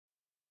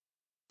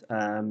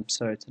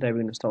So today we're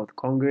going to start with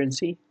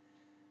congruency,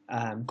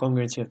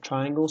 congruency of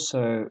triangles.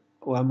 So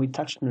we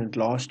touched on it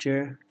last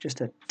year,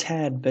 just a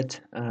tad bit.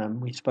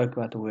 We spoke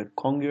about the word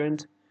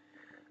congruent.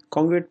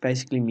 Congruent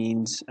basically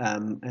means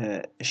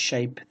a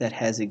shape that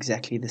has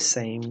exactly the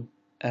same,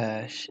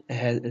 it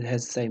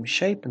has the same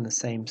shape and the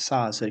same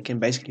size, so it can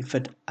basically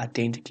fit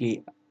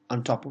identically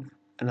on top of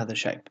another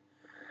shape.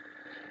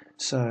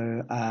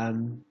 So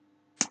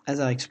as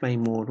I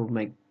explain more, it will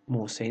make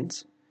more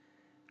sense.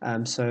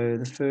 So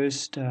the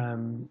first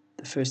thing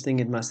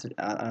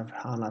I've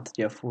highlighted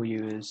here for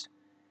you is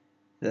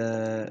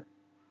the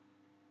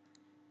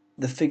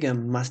figure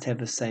must have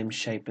the same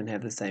shape and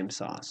have the same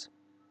size.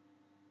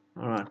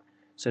 Alright,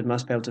 so it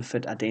must be able to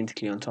fit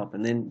identically on top.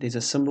 And then there's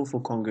a symbol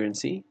for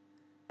congruency.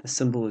 The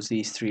symbol is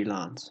these three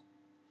lines.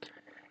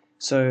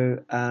 So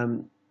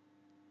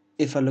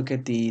if I look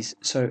at these,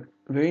 so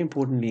very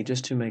importantly,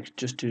 just do a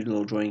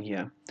little drawing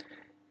here.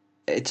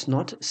 It's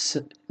not,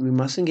 we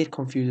mustn't get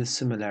confused with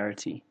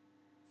similarity.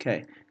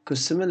 Okay,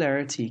 because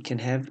similarity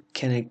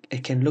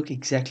can look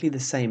exactly the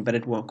same, but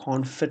it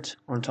can't fit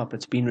on top.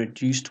 It's been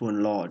reduced or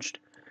enlarged.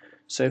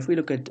 So if we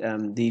look at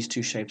these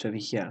two shapes over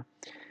here,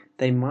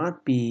 they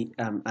might be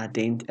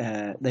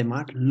they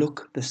might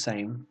look the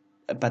same,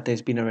 but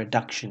there's been a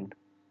reduction.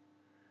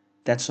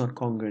 That's not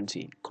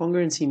congruency.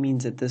 Congruency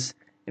means that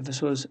if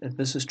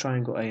this is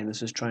triangle A and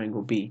this is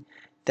triangle B,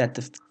 that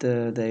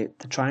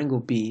the triangle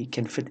B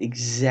can fit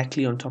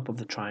exactly on top of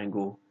the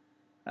triangle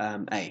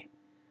A.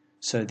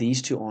 So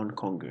these two aren't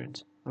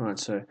congruent. Alright,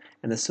 so,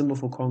 and the symbol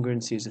for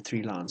congruency is the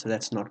three lines, so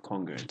that's not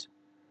congruent.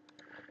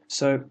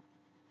 So,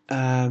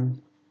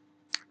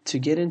 to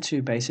get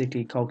into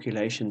basically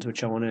calculations,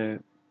 which I want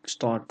to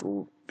start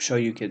or show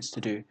you kids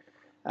to do,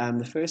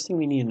 the first thing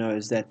we need to know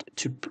is that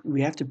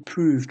we have to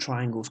prove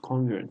triangles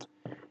congruent.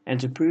 And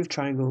to prove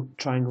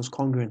triangles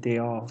congruent,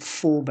 there are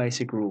four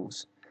basic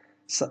rules.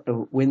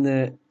 So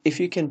if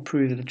you can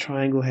prove that a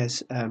triangle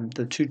has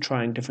the two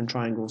different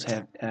triangles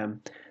have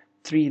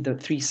the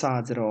three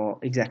sides that are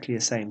exactly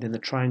the same, then the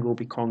triangle will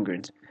be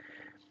congruent.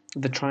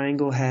 If the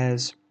triangle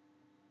has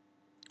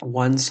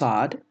one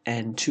side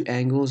and two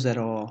angles that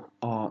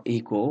are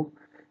equal,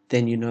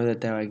 then you know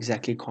that they are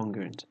exactly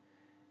congruent.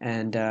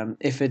 And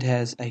if it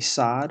has a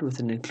side with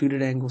an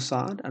included angle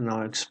side, and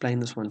I'll explain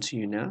this one to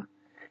you now,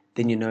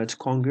 then you know it's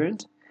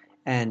congruent.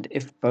 And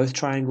if both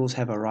triangles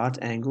have a right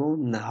angle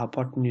and the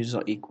hypotenuses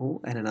are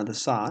equal and another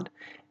side,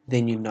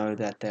 then you know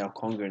that they are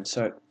congruent.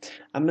 So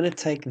I'm going to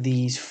take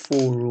these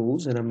four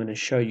rules and I'm going to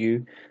show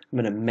you, I'm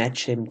going to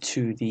match them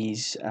to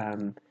these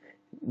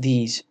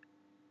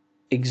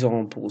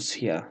examples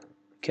here.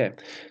 Okay,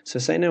 so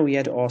say now I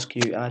had to ask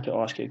you,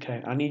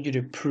 okay, I need you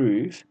to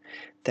prove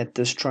that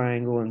this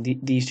triangle and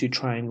these two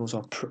triangles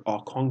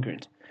are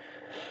congruent.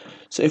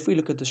 So if we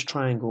look at this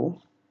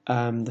triangle,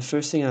 the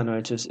first thing I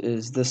notice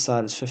is this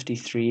side is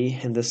 53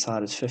 and this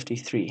side is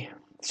 53.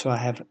 So I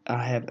have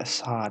a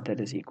side that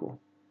is equal.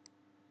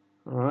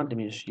 Alright,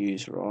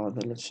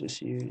 let's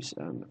just use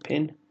a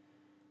pen.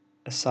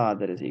 A side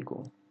that is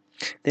equal.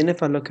 Then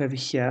if I look over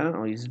here,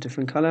 I'll use a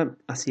different color.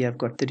 I see I've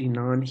got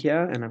 39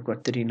 here and I've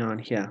got 39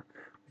 here,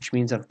 which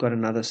means I've got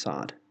another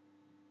side.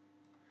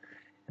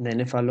 And then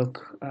if I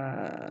look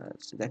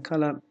so that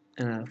color,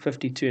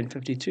 52 and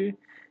 52,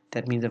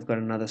 that means I've got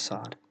another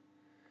side.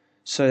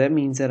 So that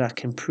means that I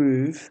can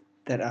prove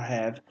that I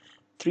have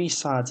three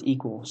sides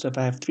equal. So if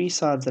I have three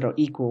sides that are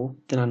equal,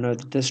 then I know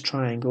that this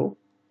triangle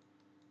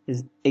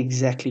is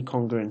exactly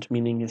congruent,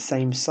 meaning the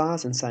same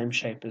size and same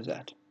shape as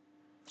that.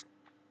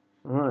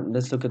 Alright,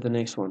 let's look at the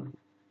next one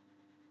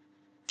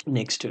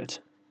next to it.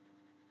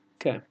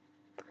 Okay.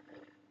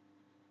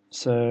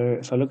 So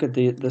if I look at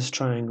this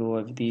triangle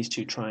of these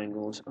two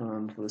triangles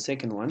for the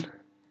second one,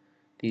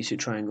 these two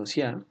triangles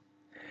here,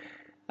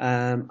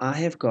 I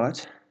have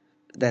got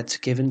that's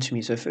given to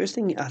me. So first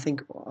thing, I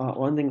think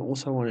one thing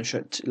also I want to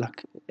show,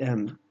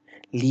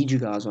 lead you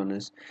guys on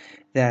is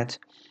that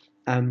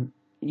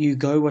you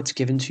go what's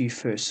given to you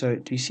first. So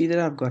do you see that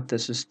I've got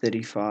this as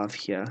 35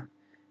 here,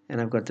 and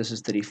I've got this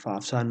as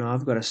 35. So I know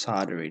I've got a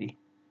side already.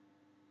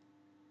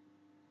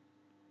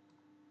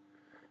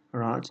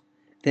 Alright.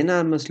 Then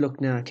I must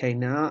look now. Okay,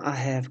 now I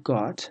have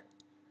got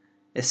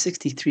a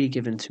 63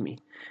 given to me.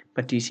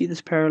 But do you see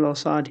this parallel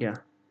side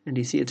here? And do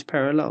you see it's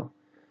parallel?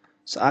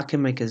 So I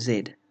can make a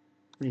Z.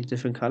 A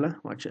different color,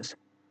 watch this.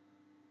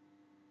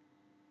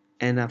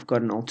 And I've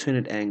got an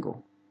alternate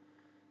angle.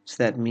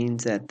 So that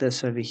means that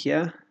this over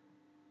here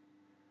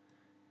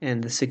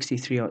and the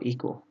 63 are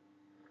equal.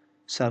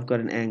 So I've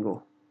got an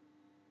angle.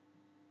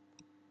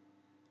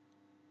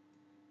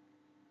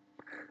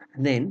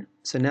 And then,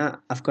 so now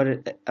I've got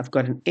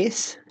an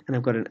S and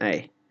I've got an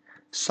A.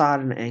 Side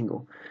and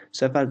angle.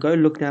 So if I go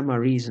look now at my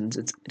reasons,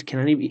 it can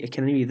only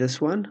be this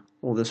one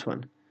or this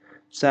one.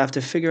 So I have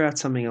to figure out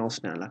something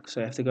else now.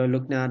 So I have to go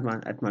look now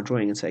at my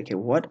drawing and say, okay,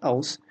 what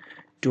else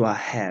do I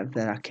have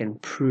that I can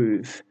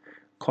prove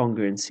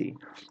congruency?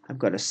 I've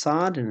got a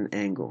side and an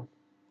angle.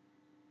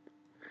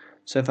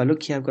 So if I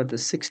look here, I've got the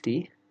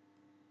 60.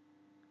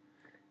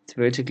 It's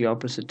vertically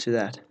opposite to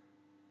that.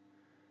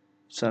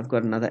 So I've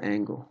got another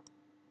angle.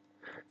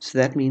 So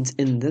that means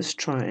in this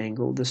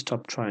triangle, this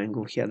top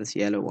triangle here, this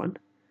yellow one,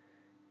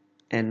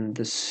 and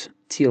this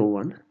teal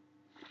one,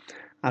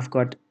 I've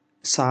got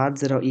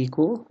sides that are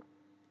equal,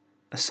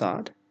 a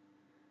side.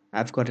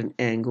 I've got an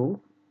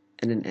angle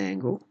and an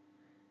angle,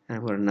 and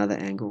I've got another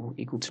angle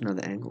equal to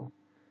another angle.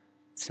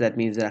 So that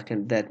means that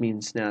that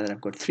means now that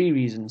I've got three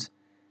reasons,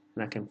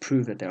 and I can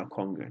prove that they are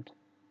congruent.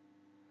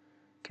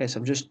 Okay, so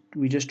I'm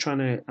just trying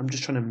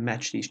to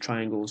match these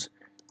triangles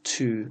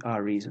to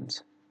our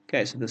reasons.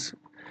 Okay, so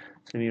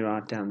let me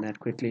write down that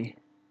quickly.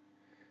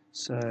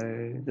 So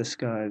this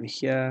guy over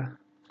here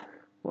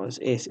was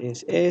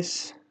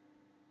SSS.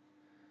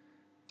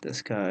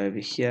 This guy over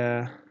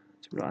here,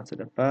 to write it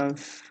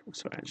above,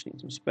 sorry, I just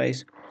need some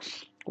space,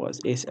 was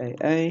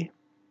SAA.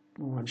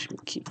 Oh, I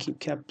just keep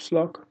caps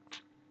lock.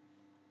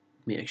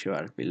 Let me actually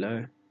write it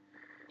below.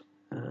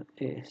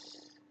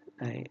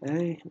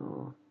 SAA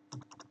or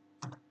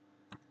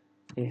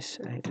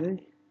SAA.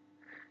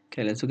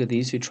 Okay, let's look at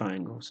these two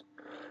triangles.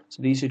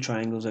 So these two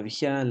triangles over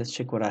here, let's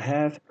check what I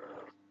have.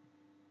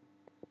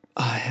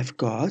 I have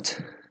got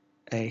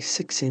a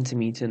 6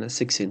 centimeter and a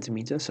 6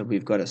 centimeter. So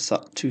we've got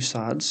two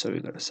sides. So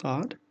we've got a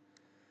side.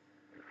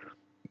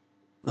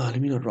 Oh, let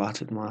me not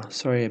write it.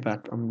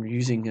 I'm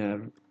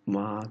using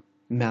my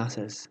mouse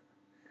as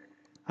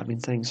I've been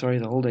saying sorry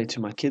the whole day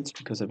to my kids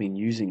because I've been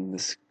using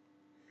this.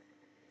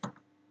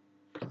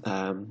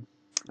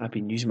 I've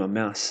been using my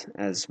mouse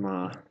as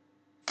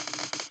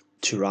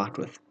to write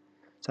with.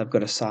 So I've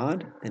got a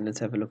side, and let's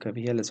have a look over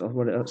here.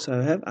 What else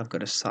I have? I've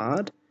got a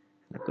side,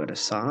 and I've got a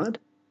side.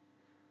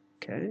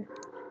 Okay,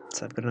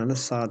 so I've got another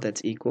side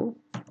that's equal.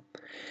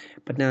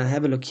 But now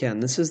have a look here,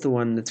 and this is the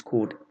one that's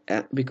called,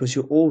 because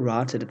you all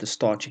write it at the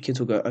start, your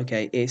kids will go,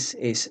 okay,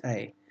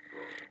 SSA.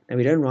 Now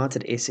we don't write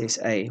it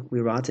SSA,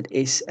 we write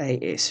it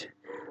SAS.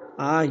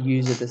 I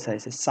use it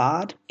as a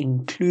side,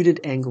 included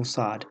angle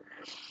side,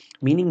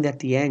 meaning that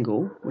the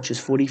angle, which is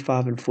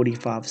 45 and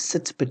 45,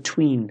 sits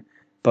between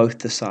both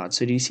the sides.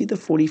 So do you see the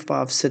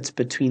 45 sits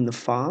between the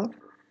 5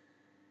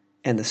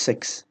 and the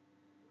 6?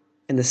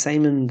 And the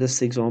same in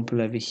this example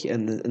over here,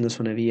 in this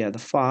one over here, the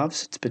 5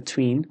 sits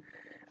between,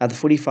 the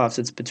 45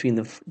 sits between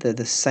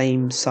the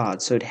same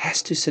side. So it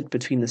has to sit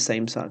between the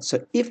same sides.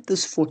 So if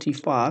this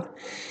 45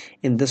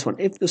 in this one,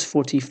 if this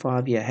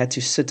 45 here had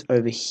to sit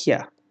over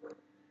here,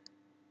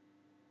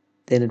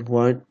 then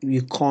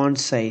you can't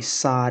say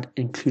side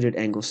included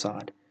angle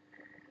side.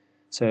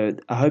 So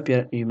I hope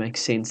you make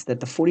sense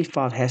that the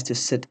 45 has to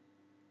sit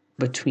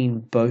between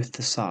both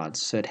the sides.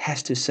 So it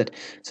has to sit.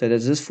 So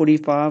does this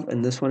 45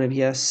 and this one over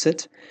here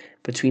sit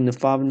between the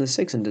 5 and the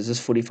 6? And does this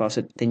 45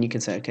 sit? Then you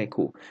can say, okay,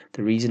 cool.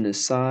 The reason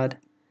is side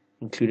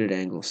included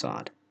angle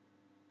side.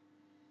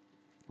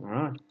 All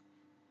right.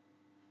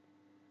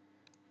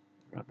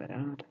 Rub that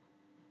out.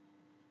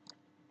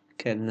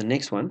 Okay, then the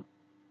next one,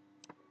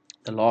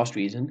 the last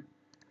reason,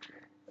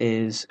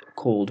 is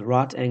called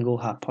right angle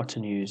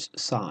hypotenuse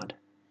side.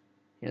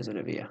 Here's it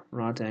over here.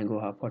 Right angle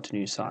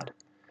hypotenuse side.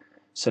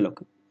 So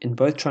look, in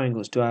both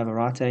triangles, do I have a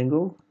right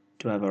angle?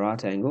 Do I have a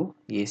right angle?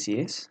 Yes,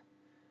 yes.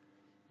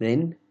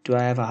 Then, do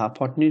I have a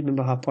hypotenuse?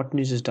 Remember,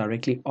 hypotenuse is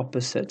directly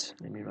opposite.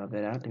 Let me rub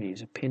that out. Let me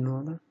use a pen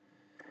rather.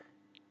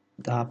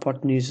 The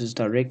hypotenuse is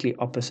directly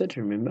opposite,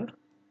 remember,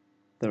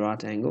 the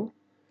right angle.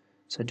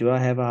 So do I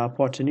have a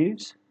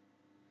hypotenuse?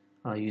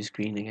 I'll use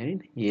green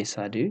again. Yes,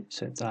 I do.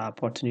 So it's a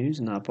hypotenuse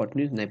and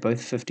they're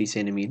both 50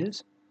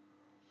 centimeters.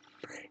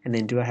 And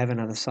then do I have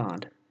another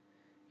side?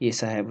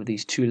 Yes, I have with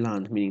these two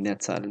lines, meaning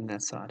that side and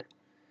that side.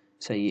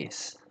 So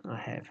yes, I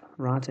have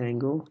right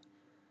angle,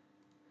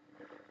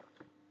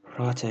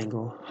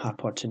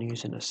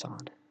 hypotenuse, and a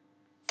side.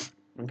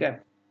 Okay.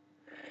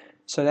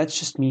 So that's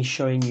just me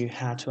showing you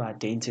how to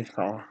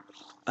identify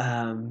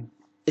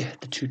if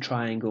the two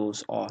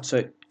triangles are.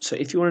 So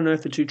if you want to know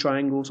if the two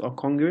triangles are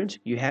congruent,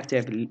 you have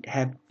to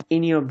have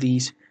any of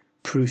these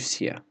proofs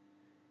here.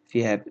 If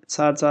you have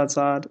side,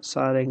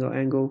 side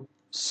angle,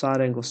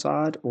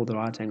 side, or the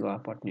right angle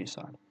hypotenuse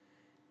side.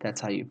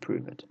 That's how you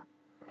prove it.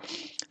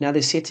 Now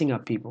they're setting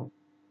up, people.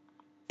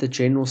 The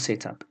general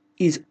setup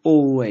is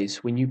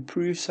always, when you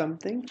prove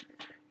something,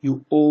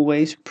 you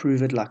always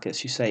prove it like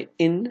this. You say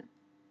in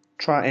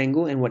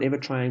triangle and whatever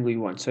triangle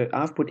you want. So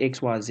I've put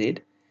XYZ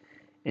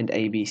and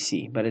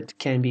ABC, but it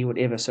can be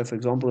whatever. So for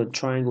example, a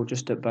triangle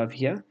just above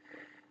here.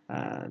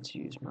 I'm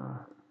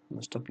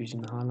gonna stop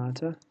using the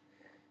highlighter.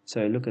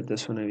 So look at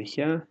this one over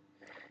here.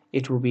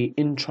 It will be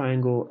in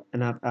triangle,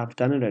 and I've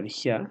done it over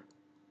here.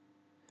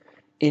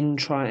 In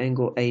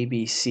triangle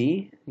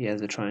ABC,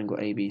 here's the triangle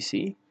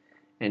ABC,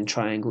 and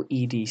triangle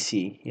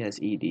EDC, here's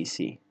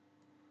EDC.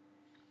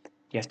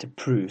 You have to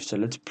prove, so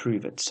let's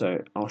prove it.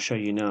 So I'll show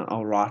you now,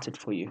 I'll write it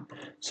for you.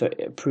 So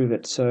prove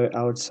it. So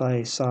I would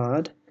say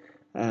side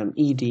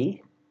ED,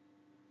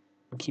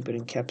 I'll keep it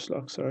in caps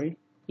lock, sorry,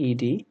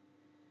 ED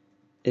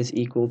is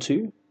equal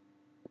to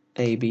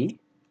AB.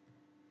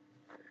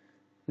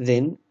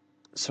 Then,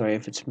 sorry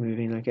if it's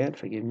moving like that,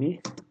 forgive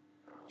me.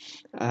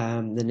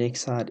 The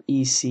next side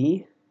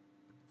EC,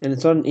 and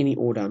it's not in any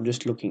order, I'm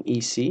just looking.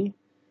 EC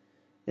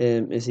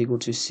is equal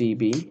to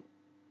CB.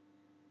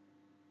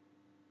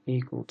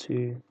 equal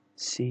to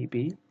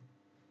CB.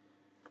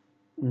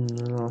 And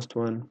the last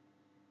one,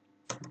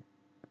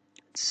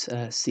 it's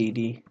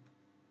CD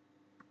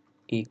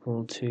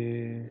equal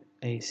to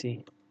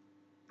AC.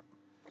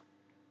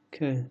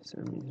 Okay, so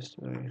let me just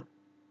I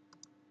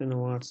don't know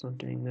why it's not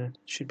doing that. It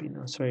should be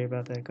now. Sorry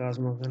about that, guys.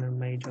 I'm not going to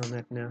major on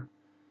that now.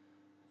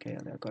 Okay,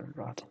 I got it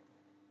right.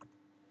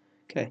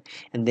 Okay,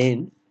 and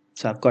then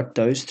so I've got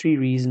those three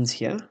reasons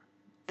here.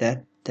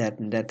 That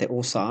they're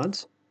all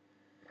sides.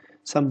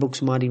 Some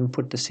books might even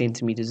put the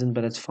centimeters in,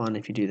 but it's fine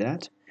if you do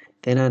that.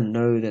 Then I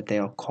know that they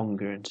are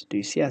congruent. Do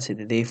you see? I said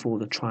that therefore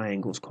the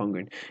triangle is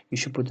congruent. You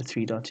should put the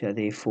three dots here.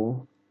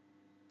 Therefore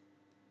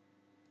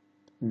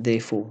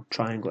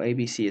triangle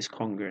ABC is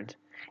congruent.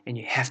 And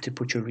you have to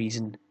put your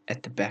reason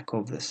at the back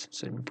of this.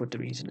 So let me put the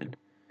reason in.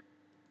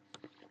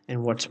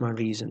 And what's my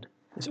reason?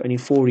 There's only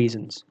 4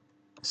 reasons.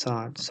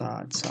 Side,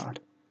 side, side.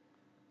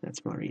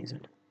 That's my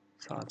reason.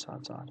 Side,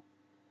 side, side.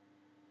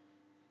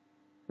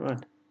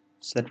 Right.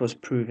 So that was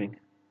proving.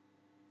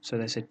 So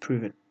they said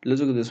prove it. Let's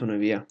look at this one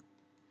over here.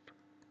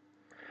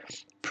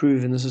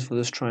 Prove, and this is for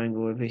this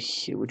triangle over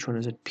here. Which one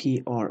is it?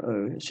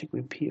 PRO. Let's check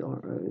where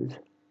PRO is.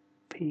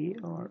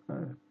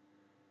 PRO.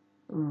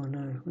 Oh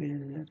no, where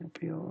is that?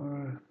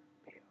 PRO.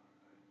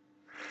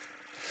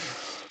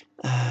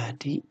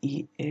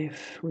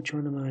 DEF. Which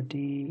one am I?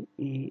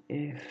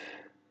 DEF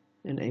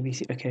and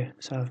ABC. Okay,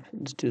 so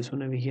let's do this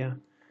one over here.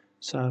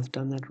 So I've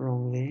done that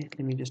wrong there. Let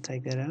me just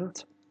take that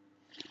out.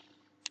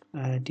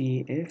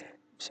 DEF.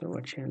 So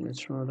what here?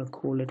 Let's rather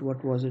call it,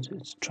 what was it?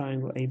 It's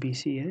triangle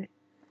ABC, eh?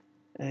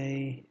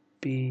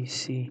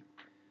 ABC.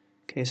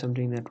 Okay, so I'm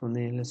doing that one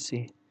there. Let's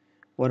see.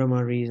 What are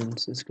my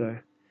reasons? Let's go.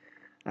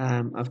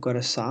 I've got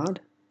a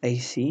side,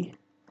 AC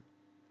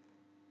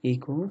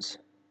equals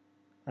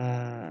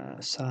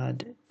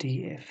side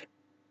DF.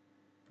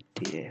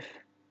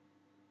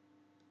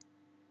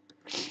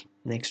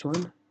 Next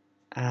one.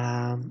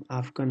 I'm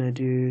gonna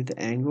do the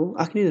angle.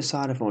 I can do the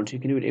side if I want to. You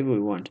can do whatever we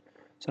want.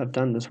 So I've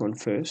done this one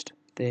first,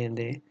 there and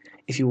there.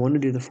 If you want to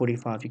do the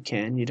 45, you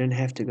can. You don't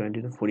have to go and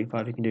do the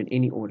 45. You can do it in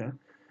any order.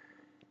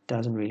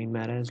 Doesn't really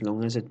matter as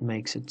long as it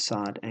makes it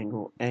side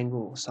angle,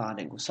 angle,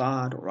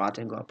 side, or right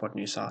angle,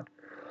 hypotenuse, side.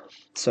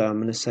 So I'm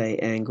gonna say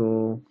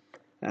angle.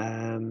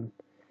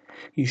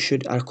 You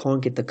should. I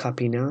can't get the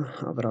copy now,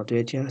 but I'll do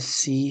it here.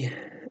 CAB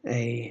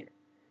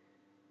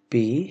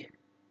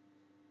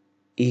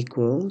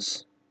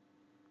equals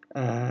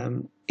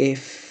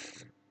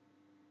FDE,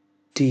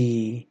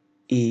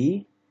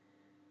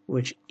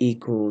 which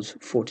equals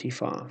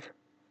 45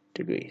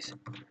 degrees.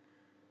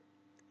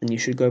 And you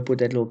should go put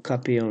that little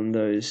copy on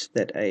those,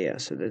 that A here,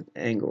 so that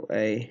angle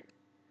A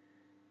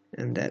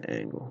and that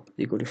angle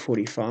equal to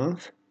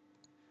 45.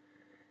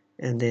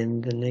 And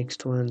then the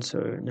next one,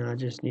 so now I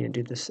just need to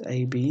do this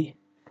AB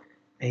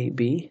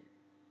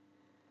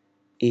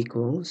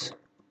equals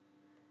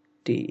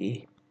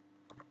DE.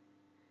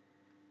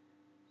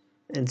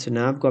 And so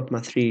now I've got my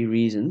 3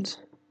 reasons.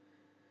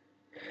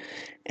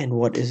 And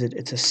what is it?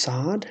 It's a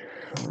side,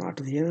 right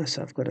here.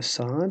 So I've got a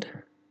side,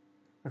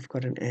 I've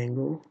got an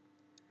angle,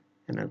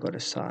 and I've got a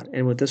side.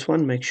 And with this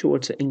one, make sure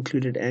it's an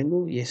included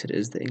angle. Yes, it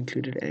is the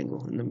included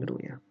angle in the middle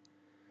here.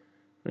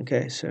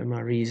 Okay, so my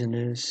reason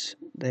is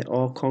they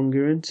are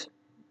congruent.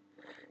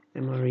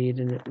 And my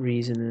reason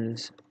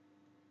is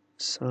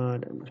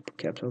side, I'm going to put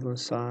capitals on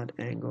side,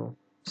 angle,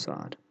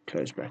 side,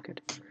 close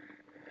bracket.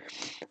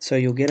 So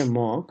you'll get a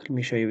mark. Let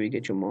me show you where you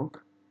get your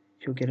mark.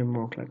 You'll get a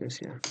mark like this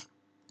here.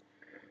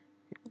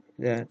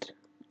 That,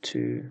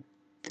 2,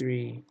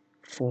 3,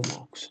 4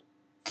 marks.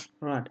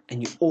 Right,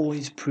 and you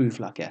always prove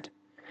like that.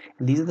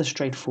 And these are the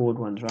straightforward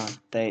ones,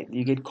 right?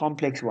 You get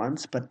complex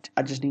ones, but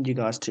I just need you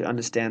guys to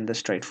understand the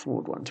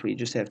straightforward ones where you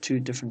just have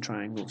 2 different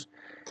triangles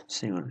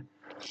sitting on.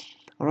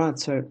 Alright,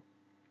 so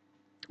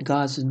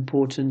guys,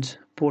 important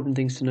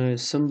things to know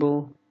is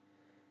symbol.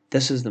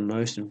 This is the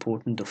most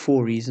important, the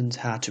 4 reasons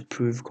how to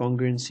prove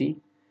congruency.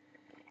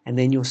 And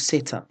then your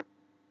setup.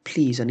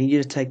 Please, I need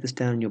you to take this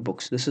down in your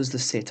books. This is the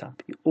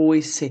setup. You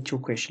always set your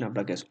question up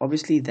like this.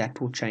 Obviously,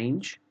 that will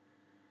change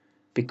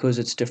because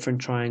it's different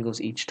triangles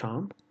each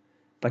time.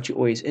 But you're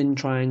always in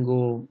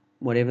triangle,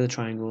 whatever the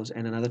triangle is,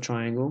 and another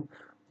triangle.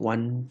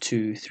 1,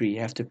 2, 3. You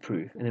have to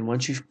prove. And then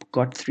once you've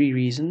got 3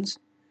 reasons,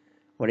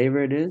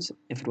 whatever it is,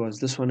 if it was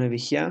this one over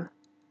here,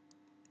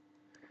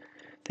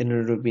 then it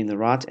would have been the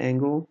right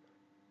angle.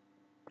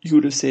 You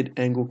would have said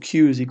angle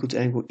Q is equal to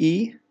angle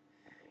E.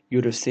 You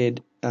would have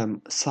said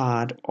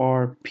side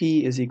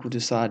RP is equal to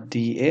side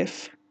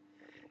DF.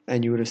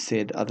 And you would have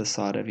said other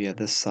side over here,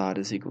 this side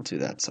is equal to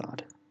that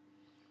side.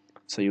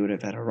 So you would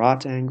have had a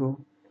right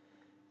angle,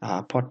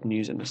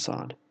 hypotenuse, and a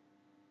side.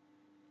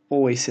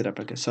 Always set up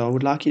like this. So I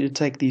would like you to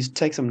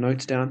take some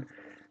notes down,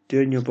 do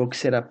it in your book,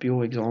 set up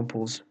your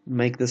examples,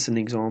 make this an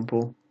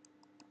example,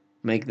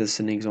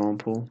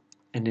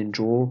 and then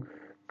draw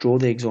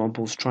the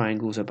examples,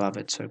 triangles above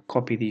it. So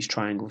copy these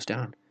triangles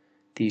down,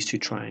 these 2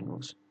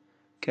 triangles.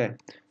 Okay,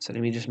 so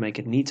let me just make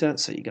it neater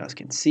so you guys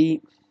can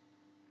see.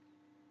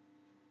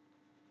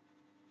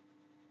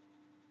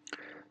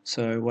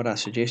 So what I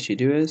suggest you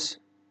do is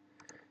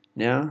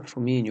Now, for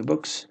me in your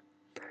books,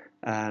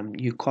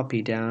 you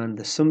copy down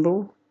the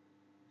symbol.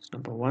 So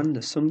number 1,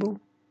 the symbol.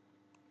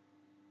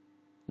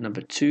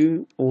 Number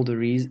 2, all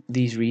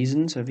these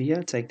reasons over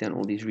here. Take down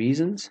all these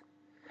reasons.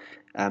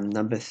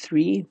 Number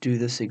 3, do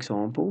this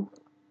example.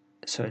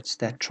 So it's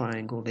that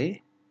triangle there.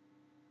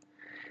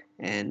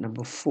 And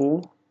number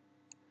 4,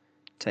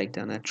 take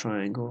down that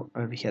triangle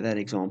over here, that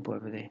example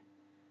over there.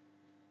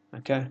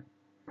 Okay?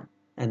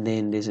 And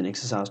then there's an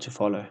exercise to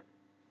follow.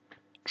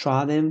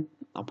 Try them.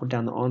 I'll put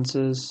down the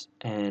answers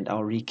and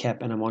I'll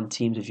recap, and I'm on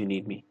Teams if you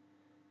need me.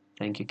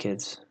 Thank you,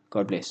 kids.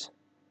 God bless.